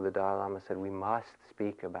 So the Dalai Lama said we must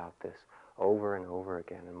speak about this over and over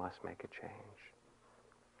again and must make a change.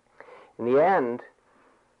 In the end,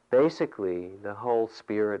 basically, the whole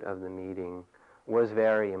spirit of the meeting was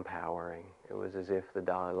very empowering. It was as if the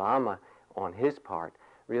Dalai Lama, on his part,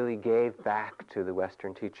 really gave back to the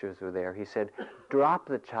Western teachers who were there. He said, drop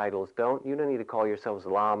the titles. You don't need to call yourselves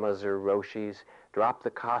lamas or roshis. Drop the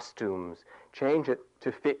costumes. Change it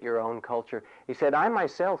to fit your own culture. He said, I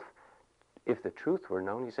myself, if the truth were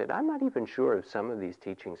known, he said, I'm not even sure of some of these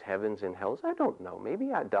teachings, heavens and hells. I don't know. Maybe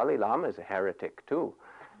Dalai Lama is a heretic too.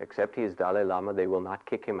 Except he is Dalai Lama, they will not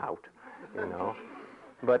kick him out, you know.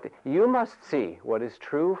 But you must see what is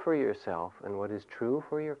true for yourself and what is true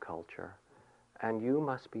for your culture, and you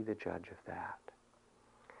must be the judge of that.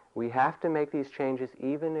 We have to make these changes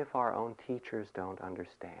even if our own teachers don't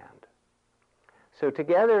understand. So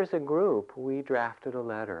together as a group, we drafted a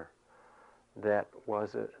letter that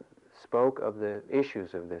spoke of the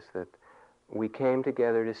issues of this, that we came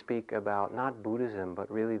together to speak about not Buddhism,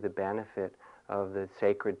 but really the benefit of the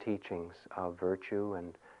sacred teachings of virtue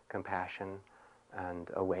and compassion and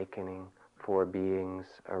awakening for beings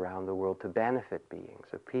around the world, to benefit beings,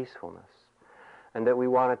 of peacefulness. And that we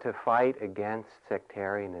wanted to fight against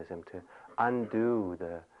sectarianism, to undo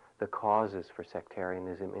the causes for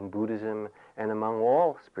sectarianism in Buddhism and among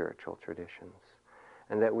all spiritual traditions.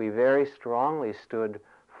 And that we very strongly stood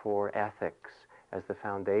for ethics as the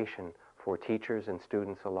foundation for teachers and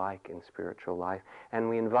students alike in spiritual life. And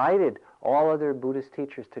we invited all other Buddhist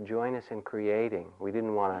teachers to join us in creating. We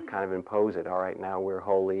didn't want to kind of impose it, all right, now we're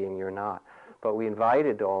holy and you're not. But we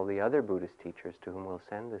invited all the other Buddhist teachers to whom we'll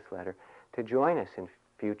send this letter to join us in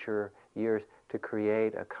future years to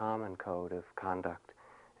create a common code of conduct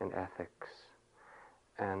and ethics.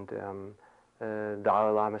 And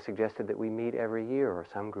Dalai Lama suggested that we meet every year, or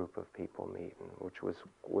some group of people meet, which was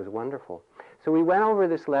wonderful. So we went over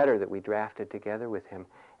this letter that we drafted together with him,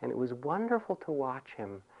 and it was wonderful to watch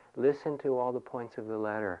him listen to all the points of the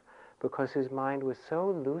letter, because his mind was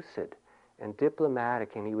so lucid and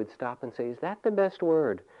diplomatic, and he would stop and say, is that the best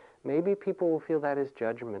word? Maybe people will feel that is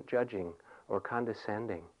judging, or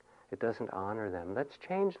condescending. It doesn't honor them. Let's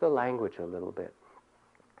change the language a little bit.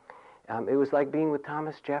 It was like being with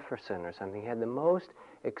Thomas Jefferson or something. He had the most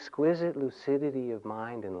exquisite lucidity of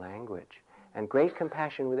mind and language, and great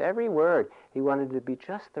compassion with every word. He wanted it to be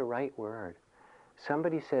just the right word.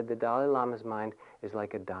 Somebody said the Dalai Lama's mind is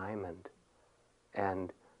like a diamond,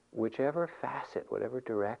 and whichever facet, whatever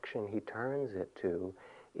direction he turns it to,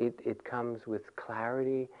 it comes with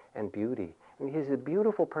clarity and beauty. I mean, he has a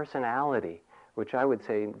beautiful personality, which I would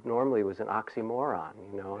say normally was an oxymoron,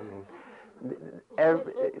 you know. I mean, ev-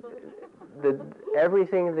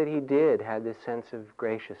 everything that he did had this sense of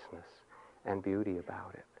graciousness and beauty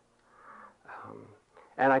about it.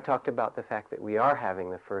 And I talked about the fact that we are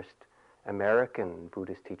having the first American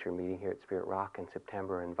Buddhist teacher meeting here at Spirit Rock in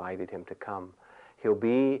September. Invited him to come. He'll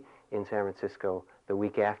be in San Francisco the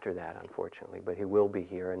week after that, unfortunately, but he will be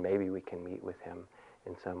here, and maybe we can meet with him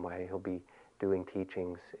in some way. He'll be doing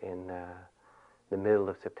teachings in the middle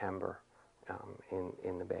of September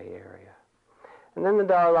in the Bay Area. And then the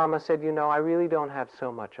Dalai Lama said, I really don't have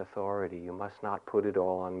so much authority. You must not put it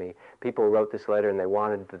all on me. People wrote this letter and they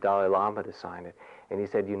wanted the Dalai Lama to sign it. And he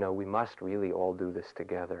said, we must really all do this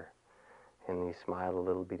together. And he smiled a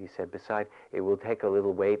little bit. He said, besides, it will take a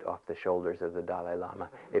little weight off the shoulders of the Dalai Lama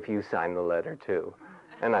if you sign the letter too.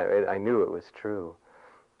 And I knew it was true.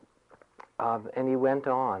 And he went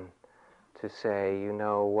on to say,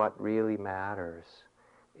 what really matters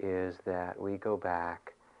is that we go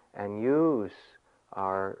back and use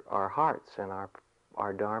our hearts and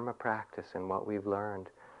our Dharma practice and what we've learned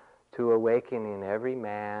to awaken in every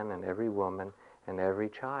man and every woman and every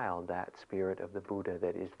child that spirit of the Buddha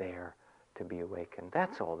that is there to be awakened.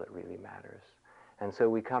 That's all that really matters. And so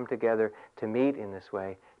we come together to meet in this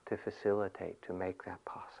way to facilitate, to make that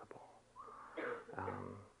possible.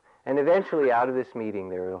 And eventually out of this meeting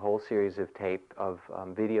there are a whole series of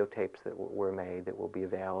videotapes that were made that will be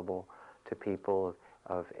available to people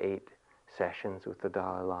of 8 sessions with the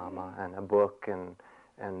Dalai Lama, and a book and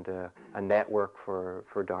a network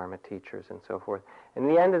for Dharma teachers and so forth. And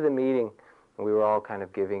at the end of the meeting, we were all kind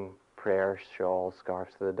of giving prayer shawls,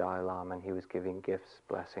 scarves to the Dalai Lama, and he was giving gifts,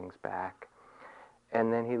 blessings back.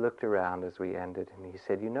 And then he looked around as we ended, and he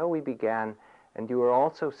said, we began, and you were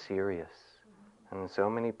all so serious, and so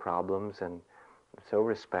many problems, and so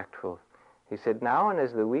respectful. He said, now and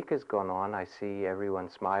as the week has gone on, I see everyone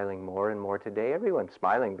smiling more and more today. Everyone's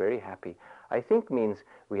smiling, very happy. I think means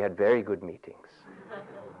we had very good meetings.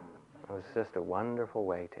 It was just a wonderful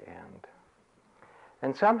way to end.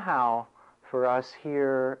 And somehow, for us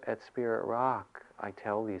here at Spirit Rock, I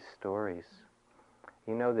tell these stories.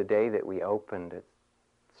 The day that we opened at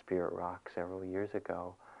Spirit Rock several years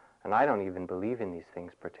ago, and I don't even believe in these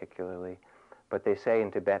things particularly, but they say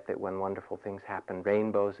in Tibet that when wonderful things happen,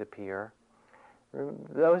 rainbows appear.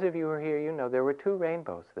 Those of you who are here, there were 2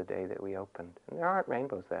 rainbows the day that we opened. And there aren't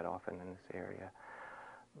rainbows that often in this area.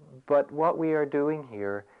 But what we are doing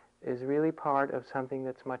here is really part of something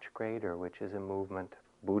that's much greater, which is a movement.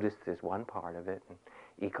 Buddhist is one part of it, and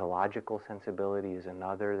ecological sensibility is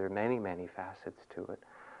another. There are many, many facets to it.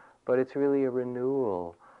 But it's really a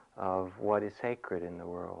renewal of what is sacred in the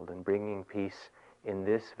world and bringing peace in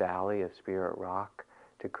this valley of Spirit Rock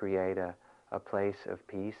to create a place of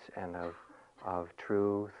peace and of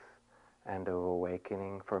truth and of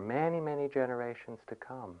awakening for many, many generations to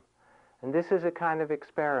come. And this is a kind of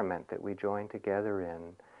experiment that we join together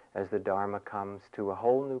in as the Dharma comes to a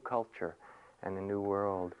whole new culture and a new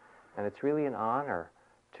world. And it's really an honor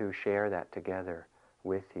to share that together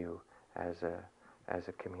with you as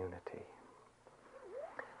a community.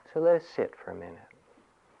 So let us sit for a minute.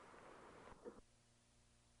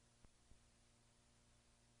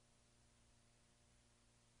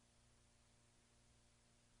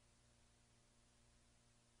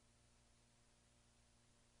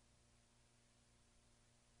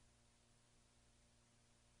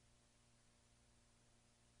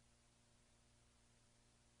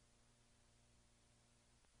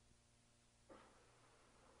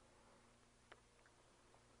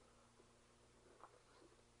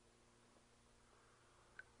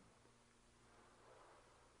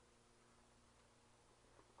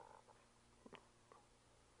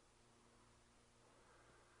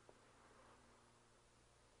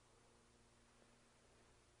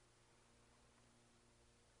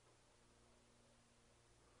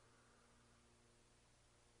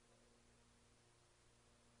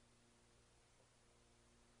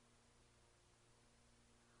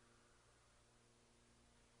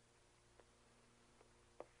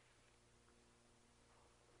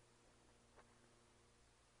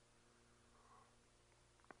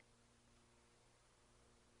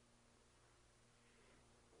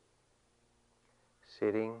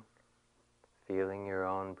 Sitting, feeling your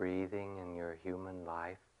own breathing and your human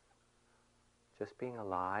life, just being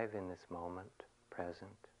alive in this moment, present.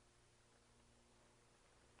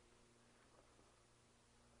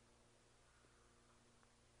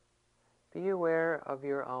 Be aware of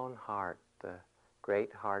your own heart, the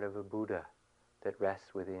great heart of a Buddha that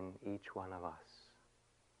rests within each one of us,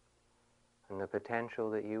 and the potential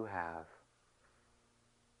that you have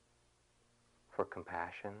for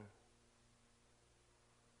compassion,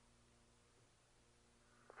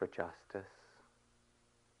 for justice,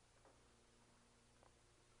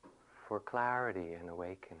 for clarity and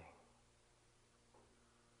awakening.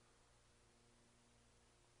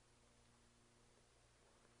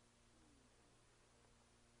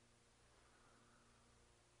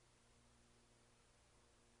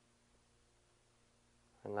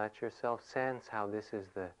 And let yourself sense how this is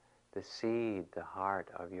the seed, the heart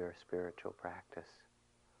of your spiritual practice.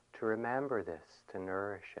 To remember this, to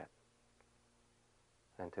nourish it,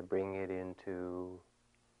 and to bring it into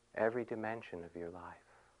every dimension of your life.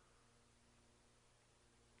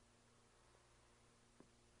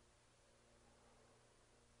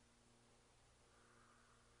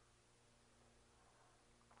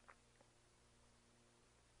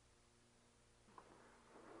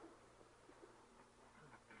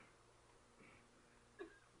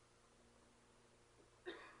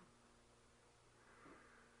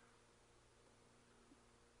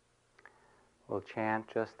 We'll chant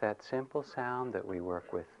just that simple sound that we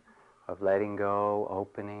work with, of letting go,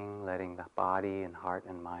 opening, letting the body and heart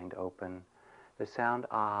and mind open. The sound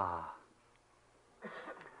ah.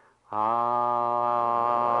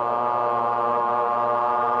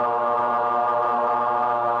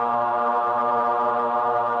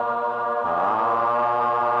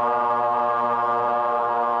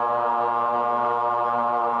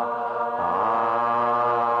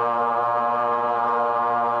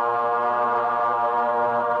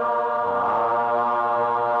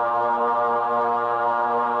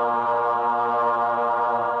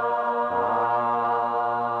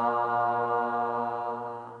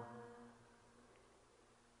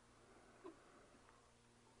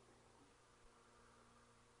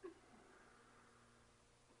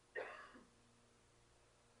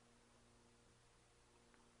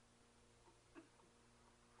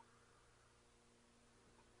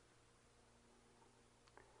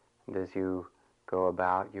 And as you go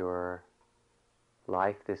about your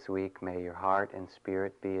life this week, may your heart and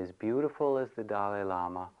spirit be as beautiful as the Dalai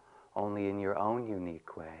Lama, only in your own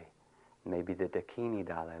unique way. Maybe the Dakini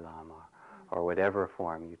Dalai Lama, or whatever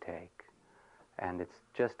form you take. And it's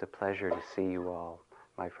just a pleasure to see you all,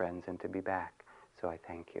 my friends, and to be back. So I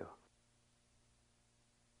thank you.